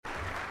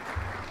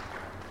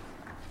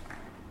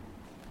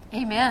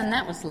Amen.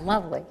 That was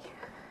lovely.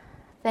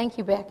 Thank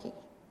you, Becky.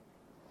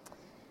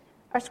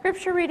 Our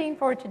scripture reading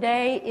for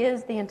today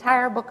is the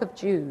entire book of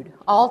Jude,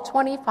 all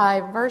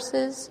 25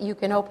 verses. You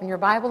can open your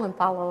Bible and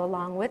follow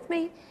along with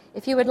me.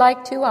 If you would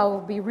like to, I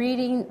will be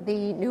reading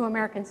the New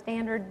American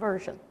Standard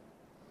Version.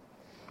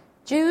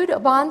 Jude, a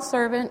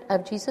bondservant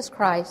of Jesus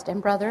Christ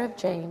and brother of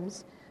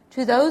James,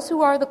 to those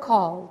who are the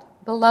called,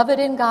 beloved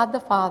in God the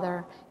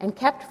Father, and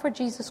kept for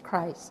Jesus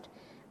Christ,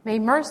 may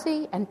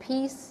mercy and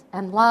peace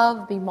and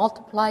love be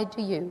multiplied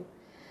to you.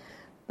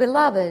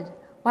 Beloved,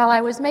 while I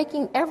was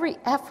making every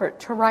effort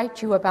to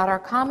write you about our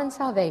common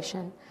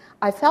salvation,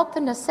 I felt the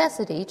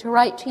necessity to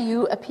write to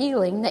you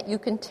appealing that you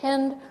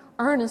contend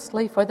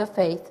earnestly for the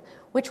faith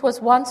which was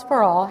once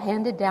for all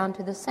handed down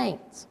to the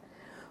saints.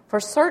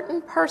 For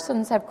certain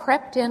persons have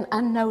crept in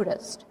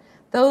unnoticed,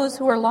 those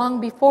who were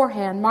long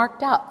beforehand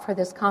marked out for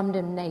this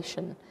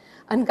condemnation,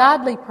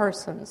 ungodly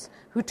persons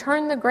who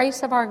turn the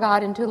grace of our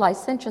God into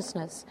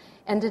licentiousness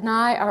and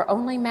deny our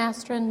only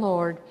Master and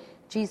Lord,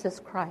 Jesus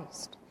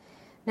Christ.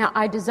 Now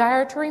I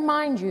desire to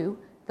remind you,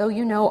 though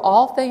you know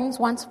all things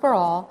once for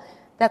all,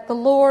 that the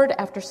Lord,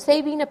 after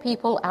saving a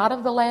people out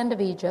of the land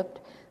of Egypt,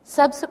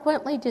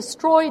 subsequently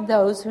destroyed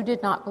those who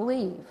did not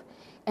believe,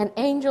 and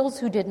angels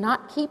who did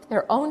not keep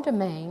their own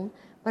domain,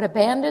 but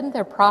abandoned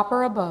their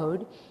proper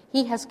abode,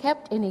 he has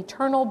kept in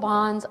eternal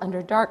bonds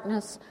under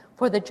darkness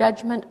for the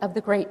judgment of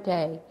the great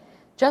day,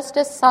 just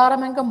as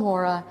Sodom and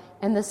Gomorrah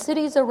and the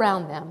cities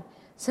around them,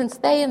 since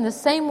they in the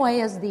same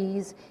way as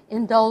these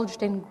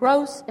indulged in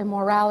gross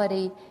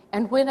immorality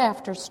and went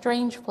after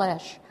strange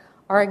flesh,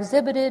 are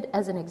exhibited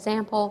as an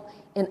example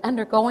in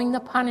undergoing the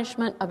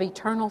punishment of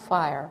eternal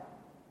fire.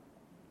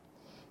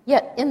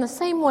 Yet in the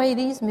same way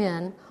these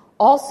men,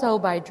 also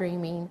by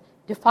dreaming,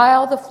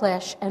 defile the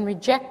flesh and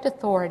reject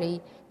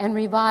authority and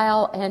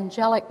revile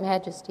angelic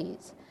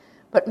majesties.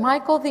 But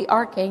Michael the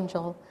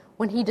archangel,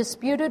 when he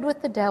disputed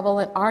with the devil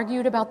and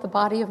argued about the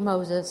body of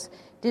Moses,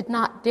 did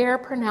not dare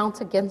pronounce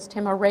against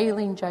him a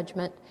railing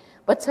judgment,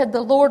 but said,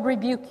 "The Lord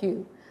rebuke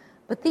you."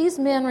 But these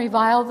men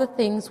revile the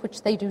things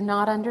which they do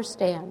not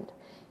understand,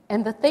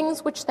 and the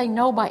things which they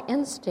know by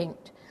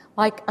instinct,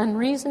 like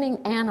unreasoning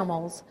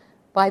animals,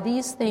 by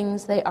these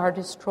things they are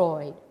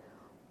destroyed.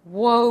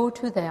 Woe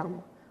to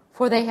them,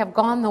 for they have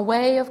gone the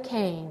way of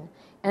Cain,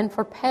 and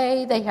for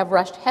pay they have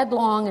rushed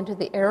headlong into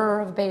the error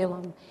of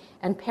Balaam,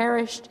 and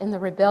perished in the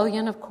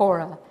rebellion of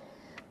Korah.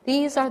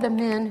 These are the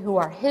men who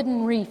are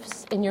hidden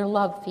reefs in your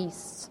love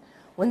feasts,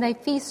 when they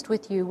feast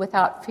with you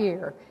without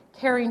fear,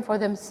 caring for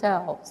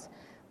themselves,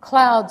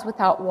 clouds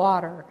without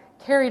water,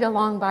 carried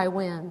along by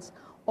winds,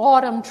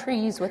 autumn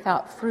trees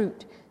without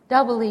fruit,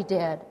 doubly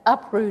dead,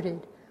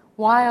 uprooted,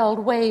 wild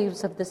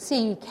waves of the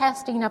sea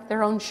casting up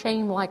their own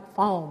shame like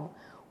foam,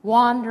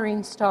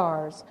 wandering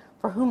stars,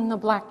 for whom the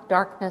black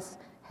darkness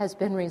has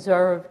been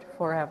reserved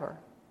forever.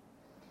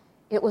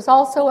 It was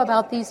also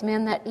about these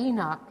men that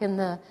Enoch, in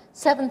the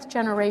 7th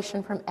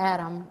generation from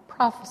Adam,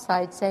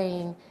 prophesied,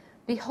 saying,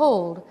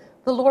 "Behold,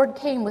 the Lord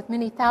came with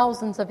many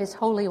thousands of his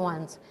holy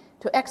ones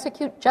to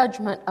execute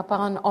judgment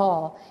upon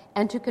all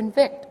and to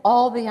convict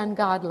all the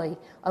ungodly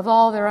of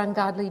all their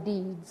ungodly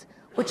deeds,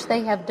 which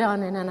they have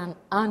done in an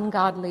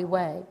ungodly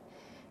way,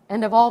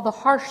 and of all the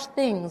harsh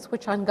things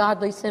which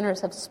ungodly sinners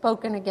have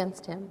spoken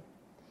against him.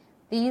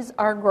 These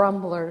are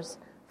grumblers,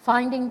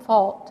 finding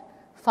fault,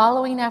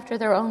 following after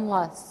their own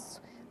lusts.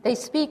 They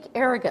speak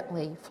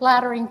arrogantly,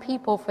 flattering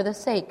people for the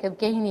sake of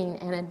gaining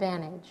an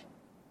advantage.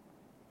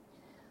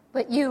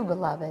 But you,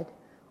 beloved,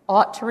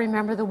 ought to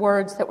remember the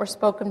words that were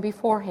spoken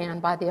beforehand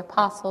by the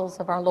apostles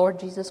of our Lord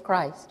Jesus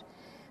Christ,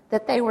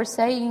 that they were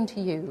saying to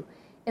you,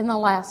 in the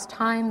last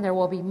time there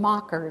will be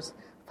mockers,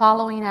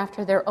 following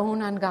after their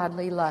own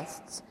ungodly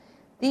lusts.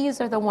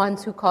 These are the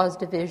ones who cause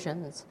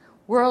divisions,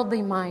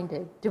 worldly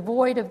minded,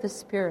 devoid of the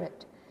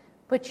Spirit.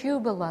 But you,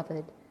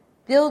 beloved,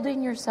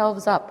 building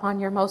yourselves up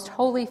on your most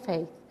holy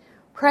faith,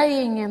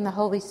 praying in the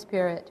Holy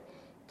Spirit,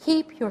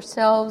 keep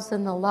yourselves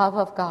in the love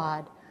of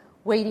God,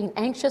 waiting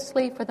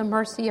anxiously for the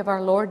mercy of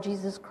our Lord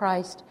Jesus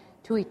Christ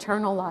to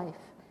eternal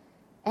life.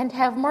 And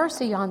have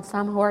mercy on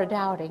some who are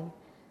doubting.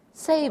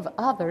 Save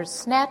others,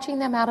 snatching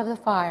them out of the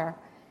fire.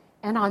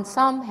 And on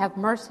some have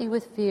mercy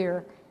with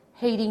fear,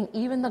 hating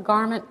even the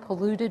garment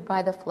polluted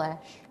by the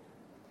flesh.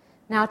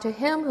 Now to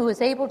him who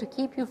is able to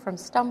keep you from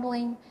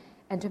stumbling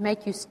and to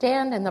make you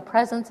stand in the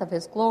presence of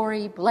his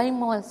glory,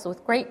 blameless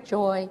with great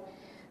joy,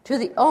 to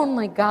the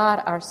only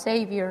God, our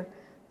Savior,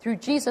 through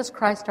Jesus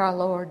Christ our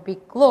Lord, be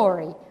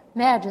glory,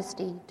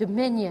 majesty,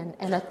 dominion,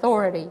 and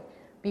authority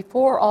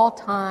before all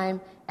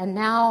time, and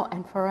now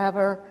and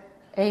forever.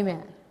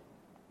 Amen.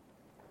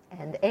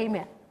 And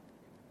amen.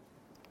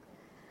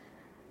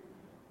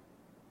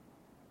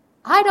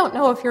 I don't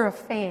know if you're a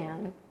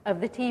fan of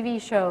the TV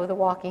show The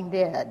Walking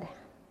Dead,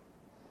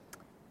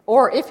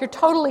 or if you're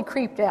totally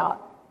creeped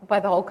out by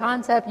the whole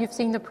concept. You've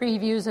seen the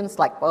previews, and it's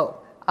like, whoa,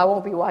 I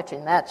won't be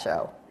watching that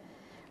show.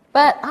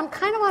 But I'm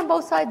kind of on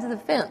both sides of the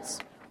fence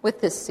with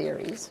this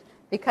series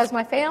because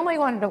my family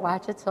wanted to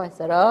watch it, so I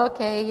said,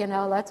 okay,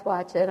 let's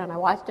watch it. And I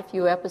watched a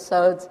few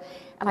episodes,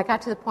 and I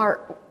got to the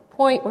part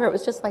point where it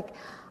was just like,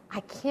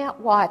 I can't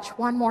watch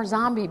one more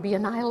zombie be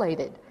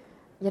annihilated.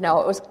 It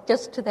was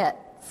just to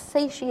that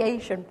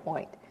satiation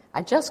point.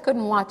 I just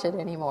couldn't watch it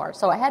anymore,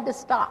 so I had to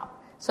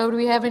stop. So do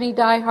we have any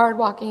die-hard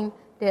Walking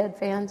Dead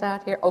fans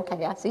out here?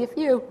 Okay, I see a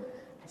few.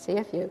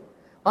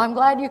 Well, I'm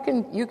glad you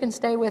can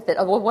stay with it.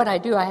 Well, what I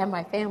do, I have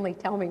my family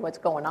tell me what's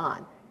going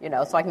on,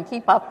 so I can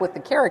keep up with the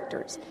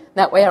characters.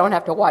 That way I don't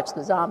have to watch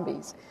the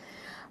zombies.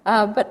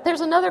 But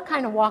there's another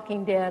kind of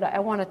Walking Dead I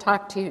want to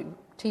talk to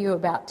you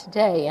about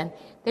today, and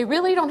they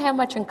really don't have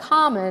much in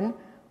common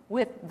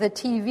with the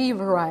TV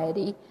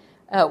variety,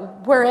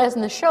 whereas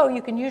in the show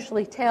you can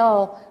usually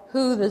tell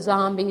who the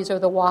zombies or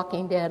the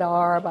Walking Dead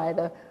are by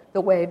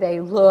the way they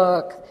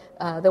look,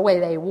 the way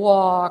they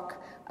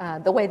walk,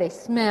 the way they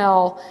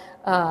smell.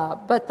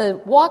 But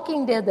the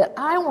Walking Dead that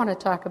I want to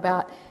talk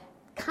about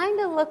kind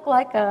of look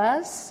like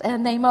us,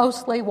 and they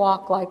mostly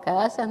walk like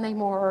us, and they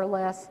more or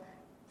less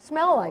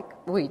smell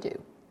like we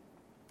do.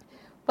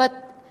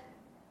 But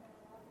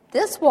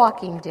this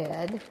Walking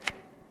Dead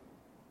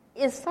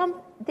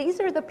these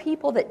are the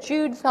people that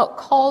Jude felt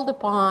called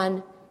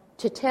upon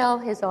to tell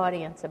his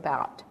audience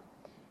about.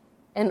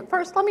 And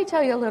first, let me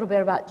tell you a little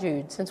bit about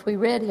Jude, since we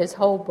read his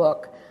whole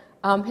book.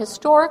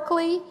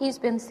 Historically, he's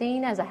been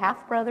seen as a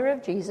half-brother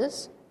of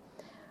Jesus.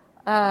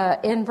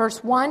 In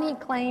verse 1, he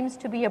claims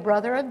to be a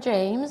brother of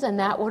James, and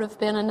that would have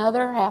been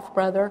another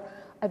half-brother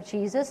of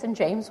Jesus, and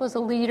James was a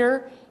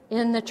leader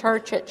in the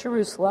church at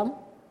Jerusalem.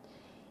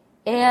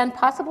 And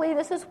possibly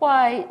this is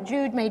why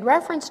Jude made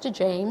reference to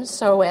James,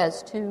 so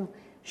as to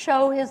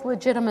show his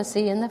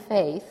legitimacy in the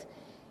faith.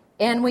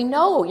 And we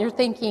know, you're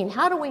thinking,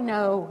 how do we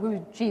know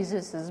who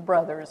Jesus'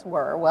 brothers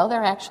were? Well,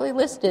 they're actually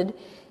listed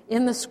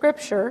in the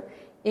scripture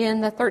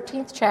in the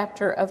 13th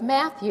chapter of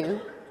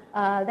Matthew,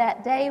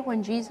 that day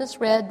when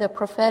Jesus read the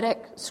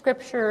prophetic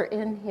scripture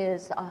in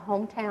his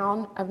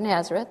hometown of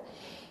Nazareth.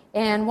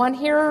 And one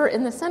hearer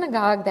in the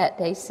synagogue that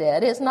day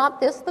said, "Is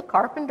not this the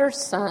carpenter's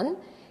son?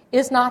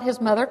 Is not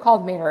his mother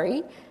called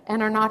Mary?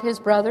 And are not his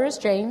brothers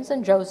James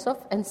and Joseph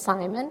and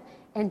Simon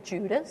and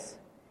Judas?"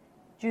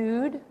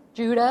 Jude,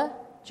 Judah,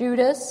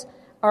 Judas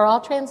are all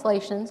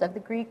translations of the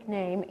Greek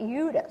name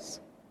Eudas.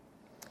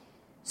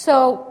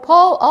 So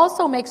Paul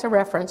also makes a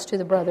reference to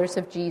the brothers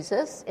of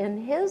Jesus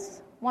in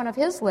one of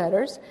his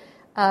letters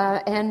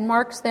and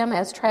marks them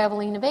as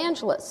traveling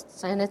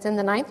evangelists. And it's in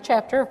the 9th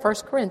chapter of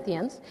 1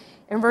 Corinthians.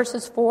 In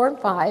verses 4 and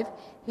 5,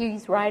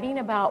 he's writing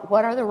about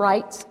what are the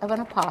rights of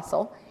an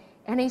apostle.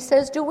 And he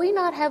says, "Do we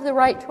not have the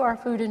right to our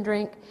food and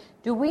drink?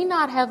 Do we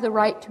not have the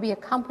right to be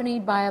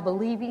accompanied by a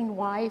believing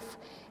wife,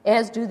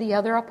 as do the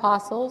other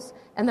apostles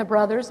and the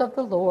brothers of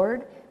the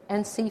Lord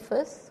and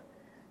Cephas?"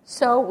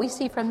 So we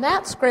see from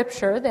that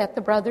scripture that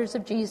the brothers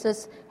of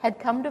Jesus had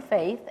come to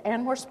faith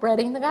and were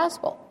spreading the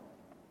gospel.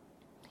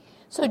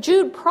 So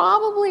Jude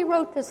probably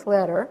wrote this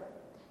letter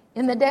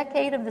in the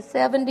decade of the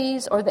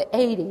 70s or the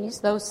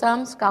 80s, though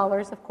some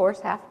scholars, of course,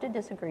 have to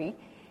disagree,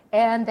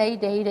 and they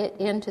date it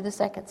into the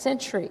 2nd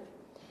century.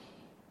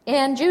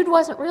 And Jude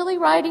wasn't really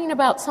writing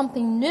about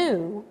something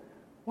new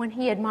when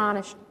he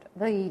admonished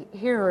the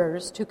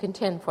hearers to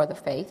contend for the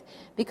faith,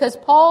 because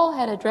Paul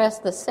had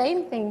addressed the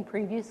same thing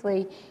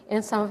previously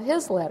in some of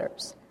his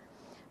letters.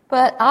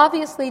 But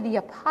obviously the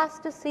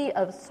apostasy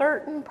of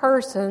certain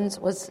persons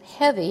was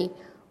heavy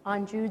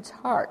on Jude's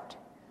heart.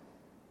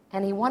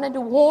 And he wanted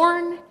to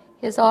warn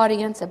his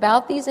audience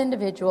about these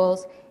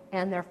individuals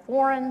and their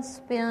foreign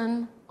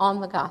spin on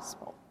the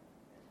gospel.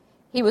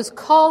 He was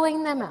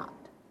calling them out.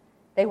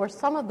 They were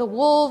some of the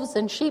wolves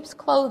in sheep's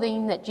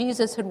clothing that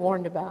Jesus had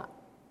warned about.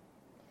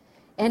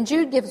 And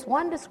Jude gives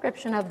one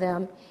description of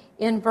them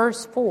in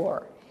verse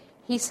 4.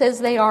 He says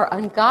they are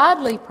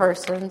ungodly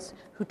persons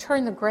who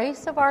turn the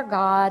grace of our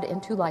God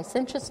into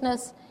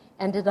licentiousness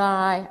and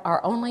deny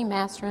our only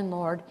Master and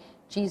Lord,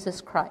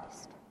 Jesus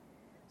Christ.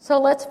 So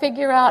let's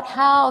figure out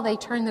how they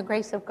turn the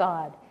grace of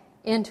God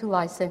into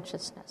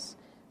licentiousness.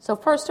 So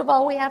first of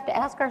all, we have to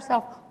ask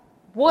ourselves,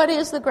 what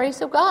is the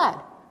grace of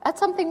God? That's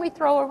something we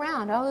throw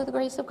around. Oh, the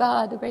grace of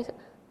God,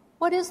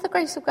 What is the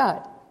grace of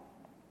God?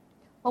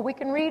 Well, we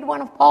can read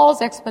one of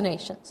Paul's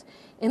explanations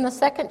in the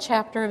 2nd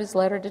chapter of his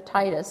letter to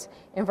Titus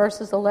in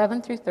verses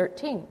 11 through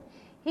 13.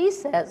 He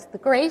says, "The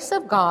grace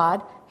of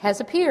God has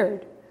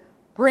appeared,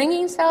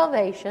 bringing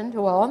salvation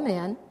to all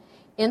men,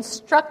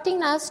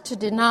 instructing us to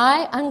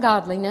deny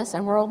ungodliness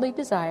and worldly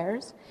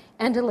desires,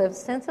 and to live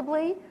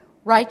sensibly,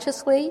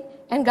 righteously,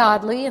 and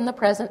godly in the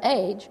present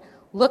age,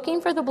 looking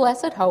for the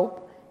blessed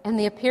hope and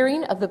the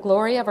appearing of the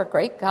glory of our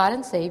great God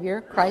and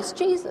Savior, Christ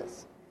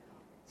Jesus."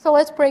 So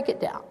let's break it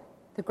down.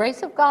 The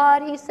grace of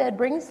God, he said,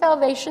 brings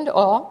salvation to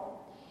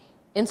all,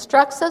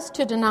 instructs us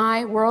to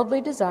deny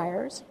worldly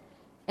desires,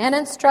 and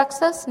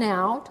instructs us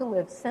now to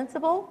live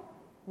sensible,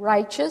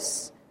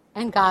 righteous,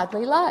 and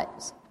godly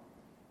lives.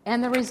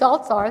 And the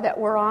results are that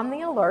we're on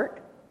the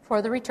alert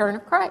for the return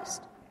of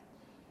Christ.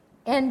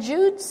 And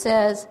Jude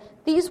says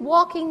these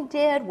walking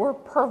dead were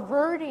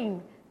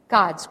perverting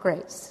God's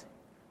grace.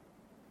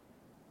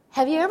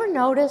 Have you ever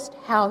noticed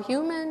how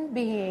human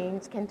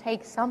beings can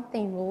take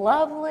something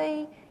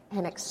lovely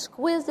and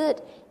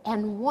exquisite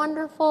and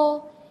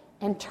wonderful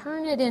and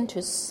turn it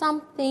into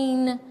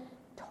something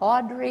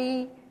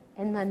tawdry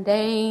and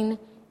mundane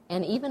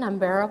and even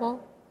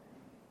unbearable?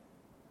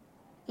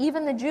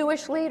 Even the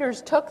Jewish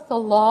leaders took the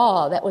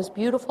law that was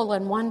beautiful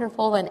and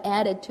wonderful and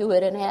added to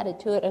it and added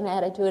to it and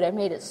added to it and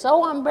made it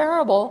so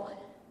unbearable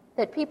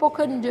that people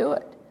couldn't do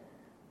it.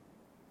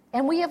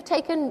 And we have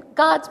taken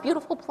God's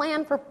beautiful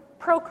plan for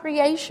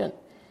procreation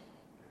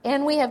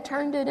and we have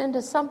turned it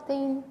into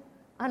something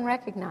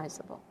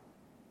unrecognizable.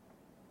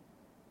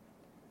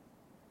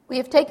 We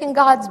have taken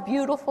God's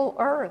beautiful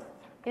earth,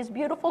 His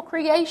beautiful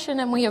creation,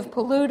 and we have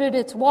polluted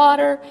its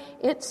water,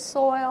 its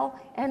soil,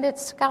 and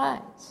its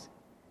skies.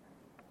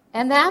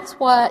 And that's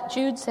what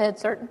Jude said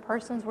certain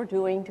persons were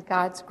doing to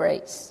God's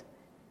grace.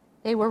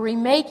 They were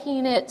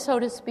remaking it, so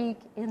to speak,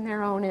 in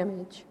their own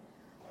image.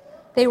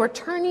 They were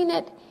turning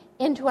it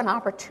into an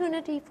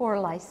opportunity for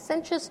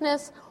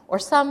licentiousness, or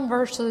some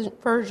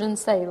versions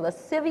say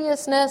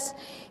lasciviousness,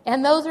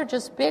 and those are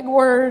just big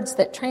words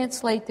that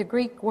translate the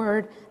Greek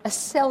word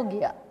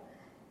aselgia.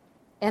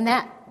 And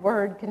that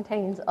word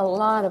contains a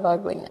lot of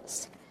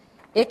ugliness.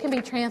 It can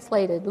be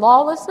translated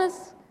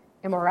lawlessness,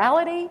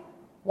 immorality,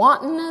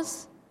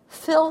 wantonness,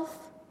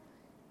 filth,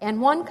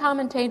 and one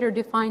commentator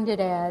defined it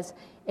as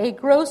a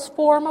gross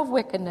form of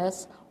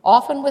wickedness,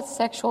 often with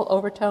sexual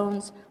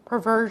overtones,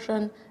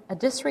 perversion, a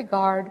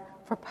disregard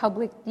for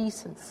public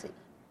decency.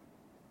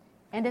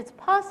 And it's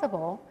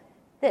possible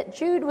that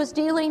Jude was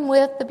dealing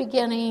with the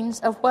beginnings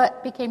of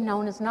what became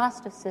known as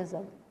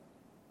Gnosticism.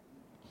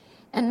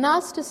 And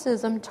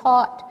Gnosticism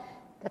taught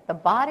that the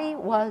body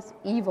was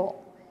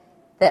evil,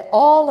 that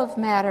all of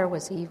matter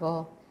was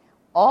evil,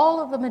 all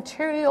of the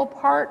material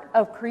part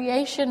of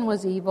creation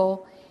was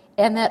evil,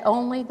 and that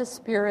only the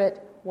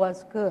spirit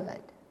was good.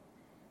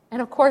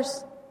 And of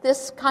course,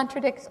 this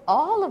contradicts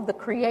all of the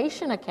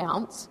creation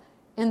accounts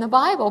in the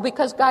Bible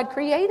because God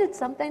created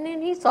something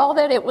and He saw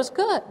that it was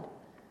good.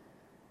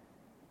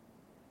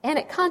 And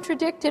it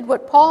contradicted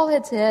what Paul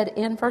had said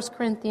in 1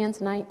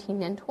 Corinthians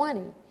 19 and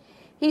 20.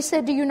 He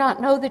said, "Do you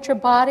not know that your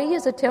body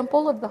is a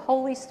temple of the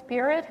Holy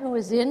Spirit who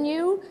is in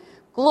you?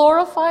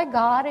 Glorify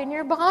God in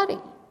your body."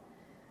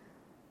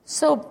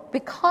 So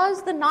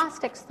because the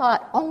Gnostics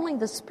thought only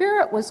the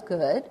Spirit was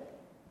good,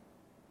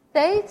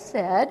 they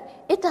said,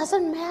 it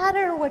doesn't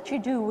matter what you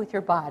do with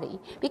your body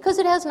because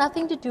it has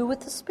nothing to do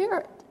with the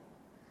Spirit.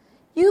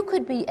 You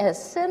could be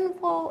as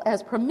sinful,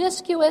 as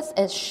promiscuous,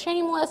 as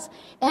shameless,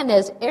 and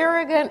as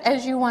arrogant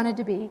as you wanted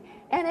to be,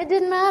 and it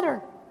didn't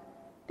matter.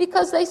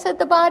 Because they said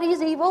the body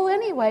is evil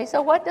anyway,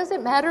 so what does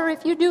it matter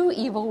if you do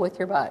evil with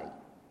your body?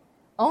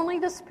 Only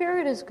the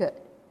Spirit is good.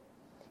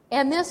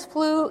 And this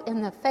flew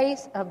in the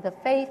face of the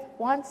faith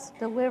once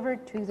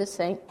delivered to the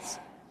saints.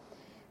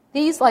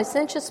 These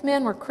licentious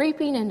men were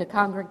creeping into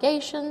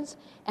congregations,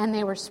 and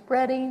they were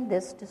spreading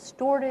this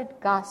distorted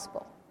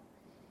gospel.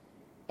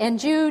 And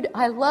Jude,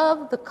 I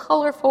love the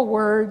colorful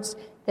words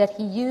that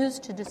he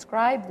used to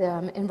describe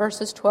them in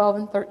verses 12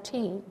 and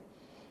 13.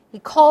 He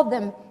called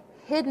them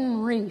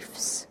hidden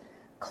reefs,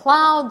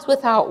 clouds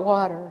without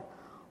water,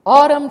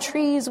 autumn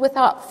trees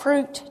without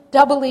fruit,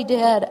 doubly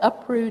dead,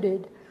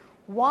 uprooted,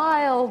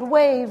 wild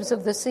waves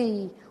of the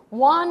sea,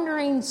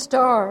 wandering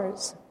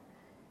stars.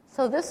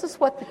 So this is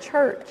what the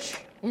church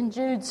in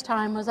Jude's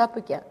time was up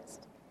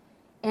against.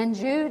 And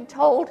Jude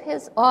told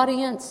his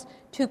audience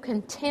to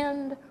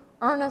contend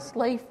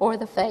earnestly for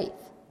the faith.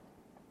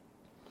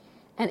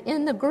 And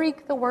in the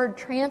Greek, the word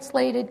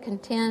translated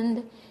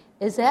contend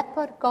is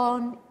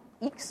epigon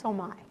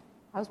ixomai.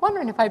 I was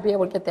wondering if I'd be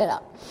able to get that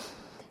out.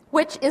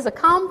 Which is a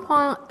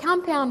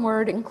compound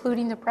word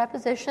including the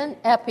preposition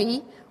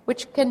epi,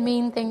 which can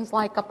mean things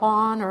like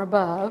upon or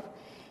above.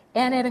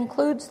 And it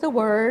includes the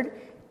word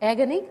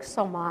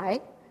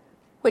agonixomai,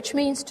 which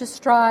means to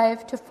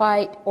strive, to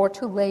fight, or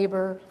to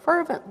labor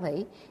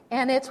fervently.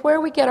 And it's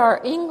where we get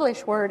our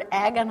English word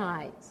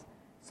agonize.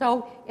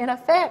 So, in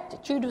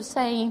effect, Jude was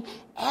saying,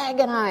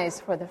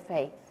 agonize for the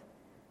faith.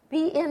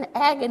 Be in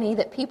agony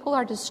that people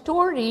are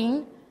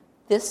distorting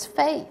this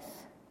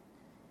faith.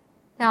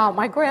 Now,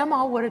 my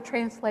grandma would have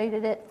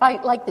translated it,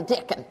 fight like the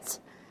Dickens.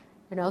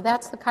 You know,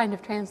 that's the kind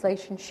of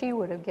translation she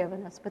would have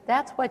given us. But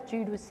that's what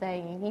Jude was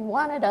saying. He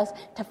wanted us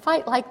to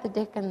fight like the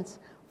Dickens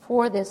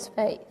for this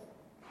faith.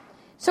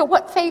 So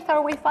what faith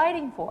are we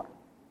fighting for?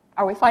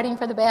 Are we fighting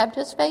for the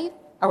Baptist faith?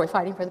 Are we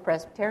fighting for the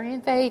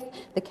Presbyterian faith,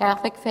 the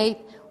Catholic faith?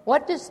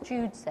 What does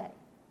Jude say?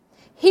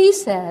 He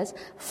says,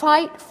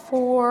 fight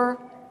for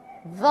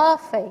the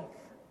faith.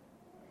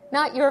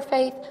 Not your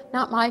faith,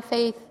 not my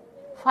faith.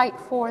 Fight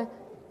for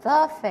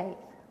the faith,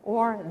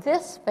 or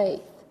this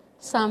faith,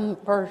 some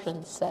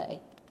versions say.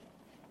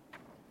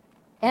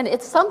 And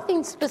it's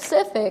something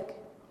specific,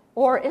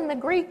 or in the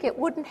Greek, it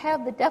wouldn't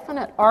have the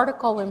definite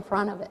article in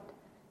front of it.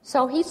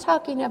 So he's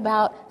talking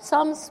about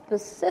some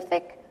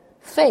specific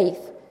faith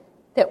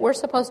that we're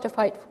supposed to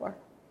fight for.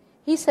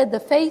 He said the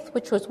faith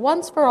which was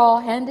once for all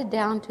handed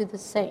down to the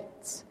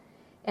saints.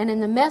 And in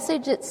the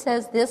Message it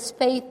says this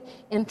faith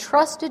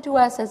entrusted to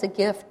us as a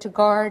gift to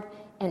guard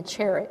and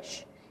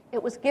cherish.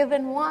 It was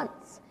given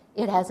once.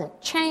 It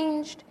hasn't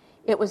changed.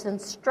 It was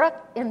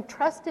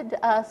entrusted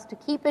to us to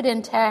keep it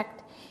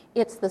intact.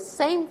 It's the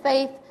same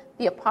faith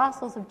the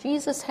apostles of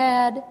Jesus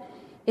had.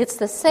 It's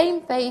the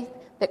same faith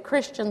that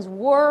Christians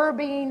were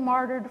being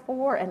martyred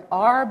for and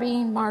are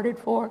being martyred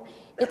for.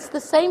 It's the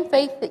same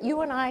faith that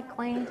you and I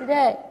claim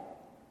today.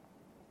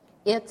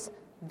 It's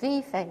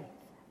the faith.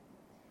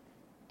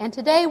 And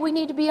today we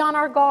need to be on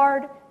our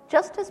guard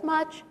just as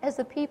much as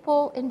the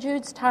people in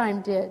Jude's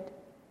time did.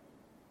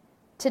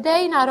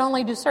 Today, not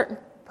only do certain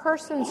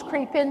persons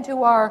creep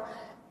into our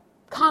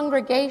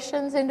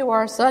congregations, into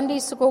our Sunday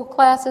school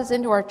classes,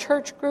 into our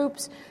church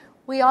groups,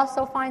 we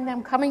also find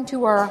them coming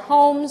to our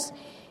homes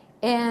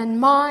and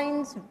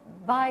minds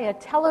via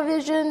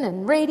television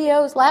and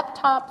radios,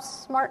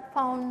 laptops,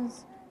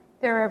 smartphones.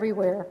 They're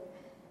everywhere.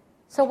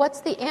 So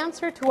what's the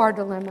answer to our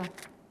dilemma?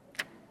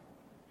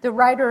 The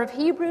writer of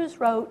Hebrews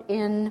wrote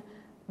in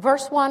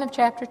verse 1 of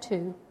chapter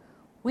 2,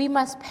 we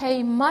must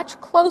pay much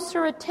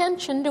closer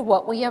attention to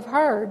what we have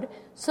heard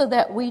so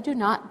that we do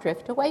not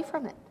drift away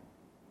from it.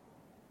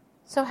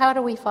 So how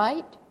do we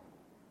fight?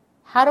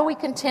 How do we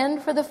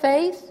contend for the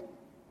faith?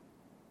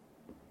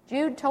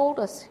 Jude told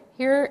us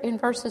here in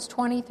verses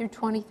 20 through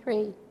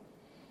 23.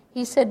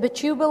 He said,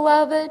 but you,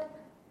 beloved,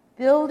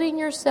 building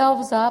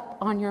yourselves up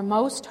on your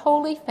most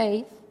holy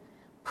faith,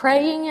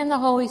 praying in the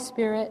Holy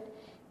Spirit,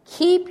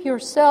 keep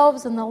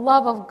yourselves in the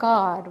love of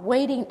God,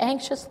 waiting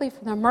anxiously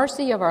for the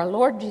mercy of our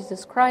Lord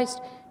Jesus Christ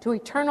to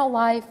eternal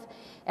life,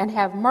 and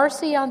have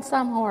mercy on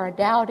some who are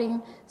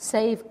doubting,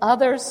 save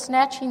others,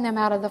 snatching them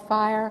out of the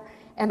fire,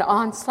 and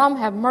on some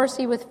have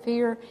mercy with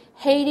fear,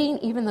 hating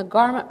even the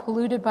garment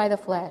polluted by the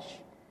flesh.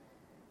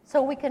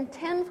 So we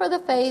contend for the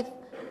faith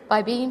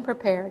by being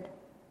prepared,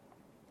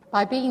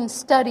 by being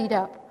studied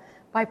up,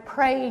 by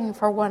praying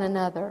for one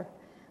another,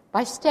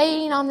 by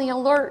staying on the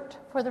alert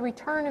for the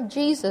return of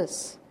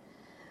Jesus,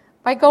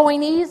 by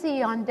going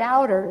easy on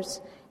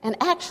doubters and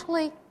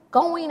actually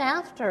going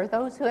after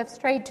those who have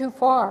strayed too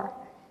far,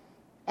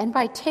 and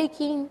by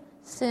taking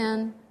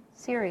sin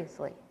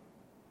seriously.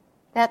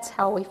 That's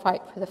how we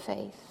fight for the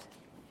faith.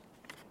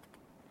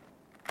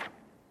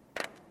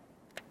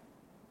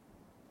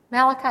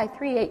 Malachi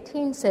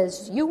 3:18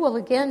 says, you will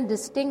again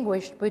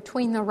distinguish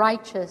between the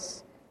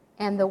righteous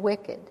and the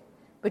wicked,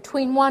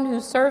 between one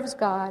who serves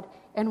God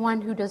and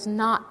one who does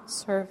not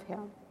serve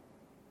him.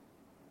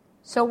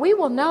 So we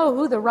will know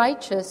who the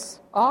righteous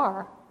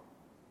are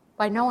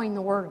by knowing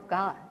the Word of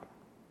God.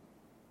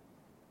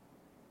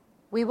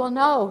 We will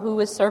know who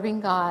is serving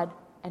God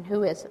and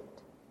who isn't.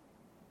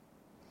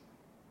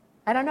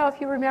 I don't know if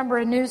you remember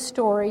a news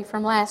story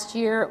from last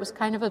year. It was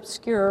kind of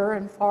obscure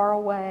and far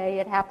away.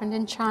 It happened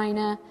in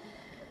China.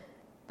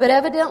 But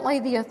evidently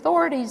the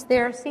authorities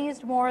there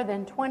seized more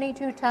than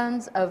 22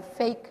 tons of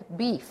fake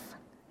beef.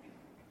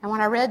 And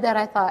when I read that,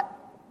 I thought,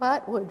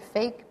 what would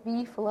fake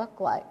beef look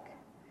like?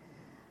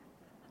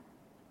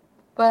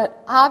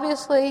 But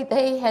obviously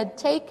they had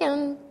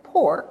taken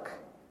pork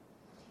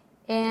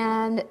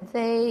and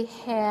they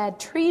had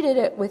treated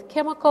it with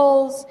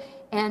chemicals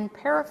and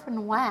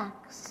paraffin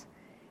wax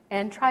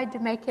and tried to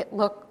make it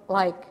look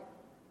like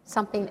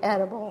something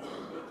edible.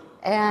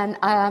 And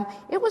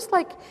it was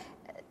like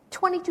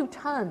 22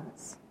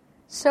 tons.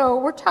 So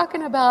we're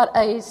talking about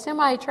a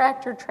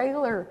semi-tractor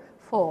trailer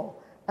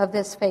full of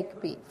this fake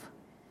beef.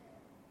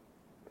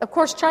 Of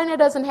course, China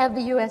doesn't have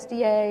the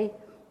USDA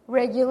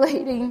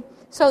regulating,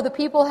 so the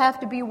people have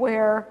to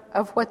beware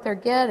of what they're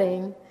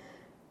getting.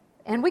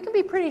 And we can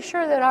be pretty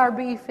sure that our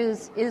beef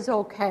is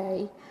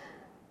okay.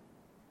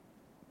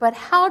 But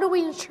how do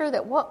we ensure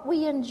that what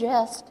we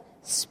ingest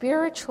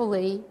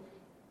spiritually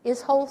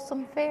is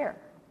wholesome fare?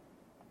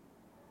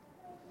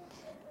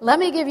 Let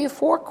me give you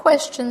 4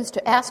 questions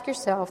to ask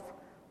yourself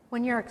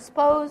when you're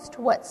exposed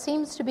to what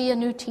seems to be a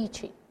new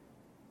teaching.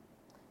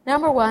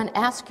 Number 1,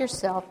 ask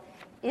yourself,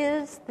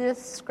 is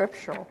this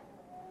scriptural?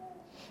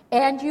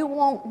 And you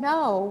won't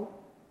know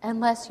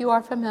unless you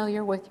are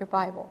familiar with your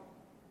Bible.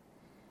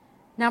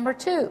 Number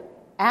 2,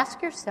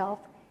 ask yourself,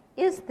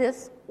 is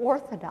this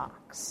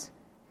orthodox?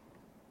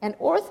 And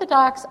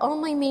orthodox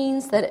only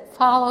means that it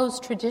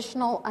follows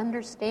traditional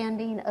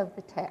understanding of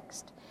the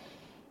text.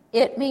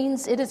 It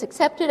means it is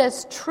accepted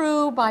as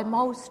true by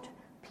most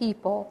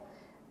people.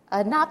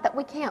 Not that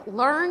we can't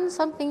learn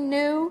something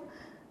new,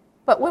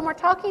 but when we're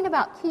talking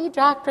about key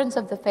doctrines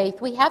of the faith,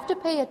 we have to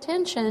pay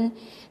attention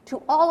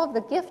to all of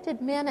the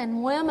gifted men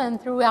and women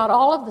throughout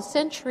all of the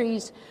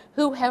centuries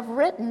who have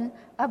written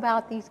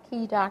about these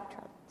key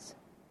doctrines.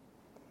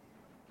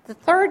 The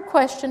third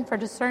question for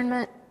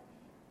discernment,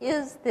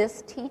 is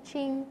this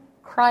teaching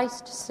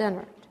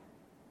Christ-centered?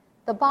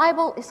 The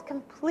Bible is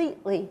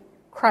completely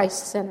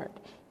Christ-centered.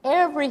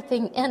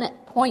 Everything in it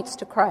points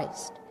to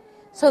Christ.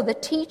 So the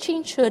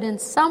teaching should in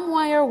some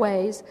way or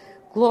ways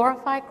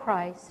glorify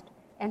Christ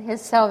and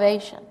his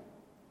salvation.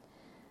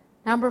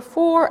 Number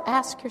 4,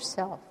 ask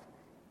yourself,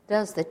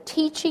 does the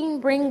teaching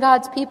bring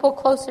God's people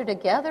closer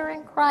together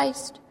in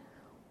Christ,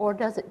 or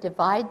does it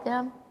divide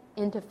them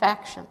into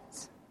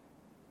factions?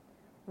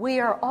 We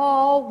are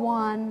all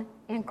one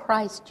in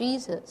Christ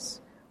Jesus.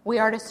 We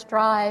are to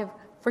strive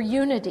for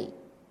unity.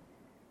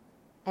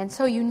 And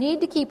so you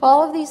need to keep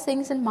all of these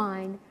things in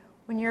mind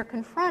when you're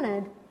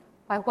confronted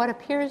by what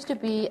appears to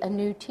be a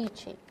new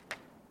teaching.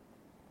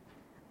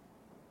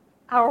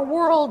 Our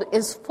world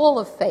is full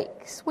of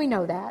fakes. We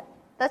know that.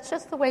 That's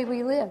just the way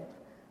we live.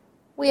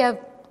 We have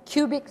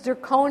cubic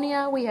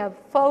zirconia, we have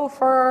faux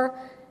fur,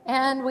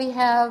 and we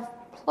have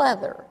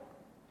pleather,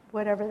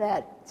 whatever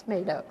that's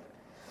made of.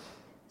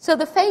 So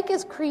the fake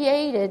is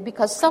created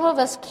because some of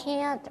us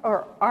can't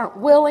or aren't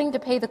willing to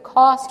pay the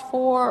cost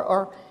for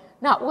or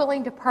not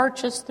willing to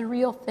purchase the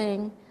real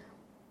thing.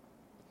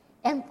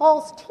 And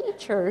false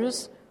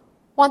teachers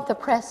want the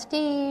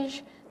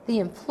prestige, the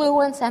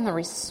influence, and the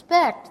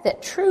respect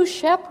that true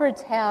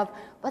shepherds have,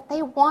 but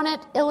they want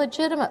it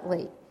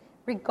illegitimately,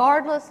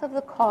 regardless of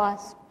the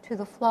cost to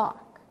the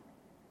flock.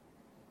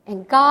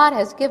 And God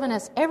has given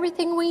us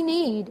everything we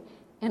need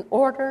in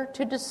order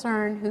to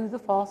discern who the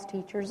false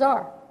teachers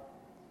are.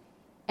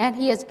 And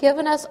He has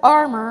given us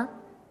armor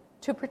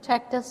to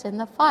protect us in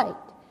the fight.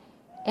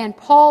 And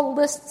Paul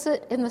lists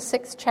it in the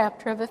 6th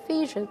chapter of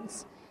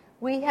Ephesians.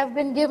 We have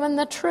been given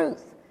the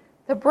truth,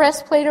 the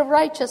breastplate of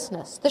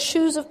righteousness, the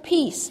shoes of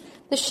peace,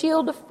 the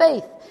shield of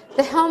faith,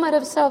 the helmet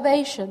of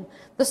salvation,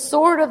 the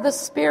sword of the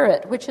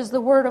Spirit, which is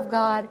the Word of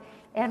God,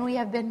 and we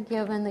have been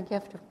given the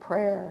gift of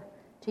prayer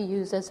to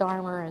use as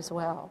armor as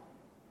well.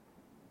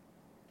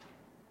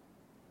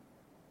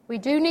 We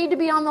do need to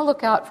be on the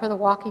lookout for the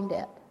walking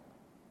dead.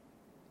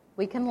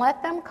 We can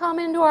let them come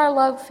into our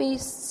love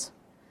feasts.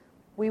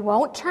 We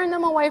won't turn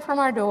them away from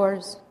our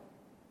doors.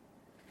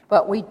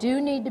 But we do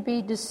need to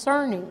be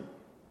discerning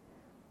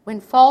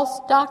when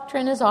false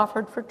doctrine is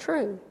offered for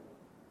true,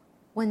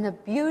 when the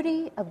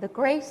beauty of the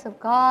grace of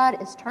God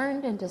is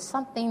turned into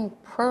something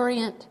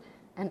prurient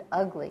and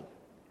ugly,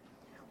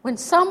 when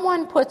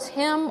someone puts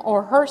him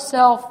or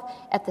herself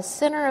at the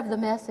center of the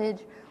message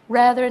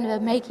rather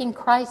than making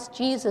Christ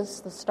Jesus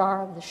the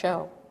star of the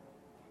show.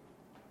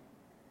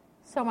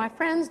 So my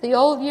friends, the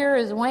old year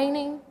is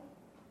waning,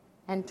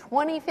 and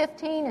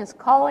 2015 is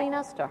calling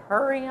us to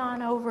hurry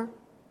on over.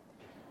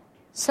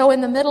 So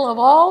in the middle of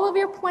all of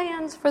your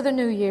plans for the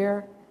new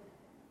year,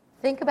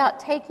 think about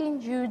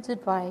taking Jude's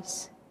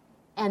advice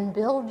and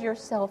build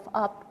yourself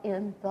up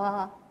in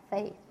the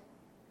faith.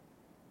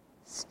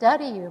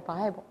 Study your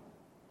Bible.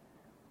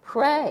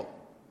 Pray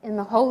in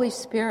the Holy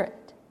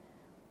Spirit.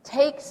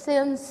 Take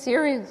sin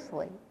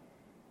seriously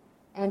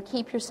and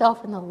keep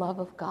yourself in the love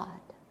of God.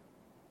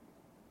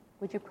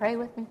 Would you pray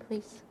with me,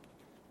 please?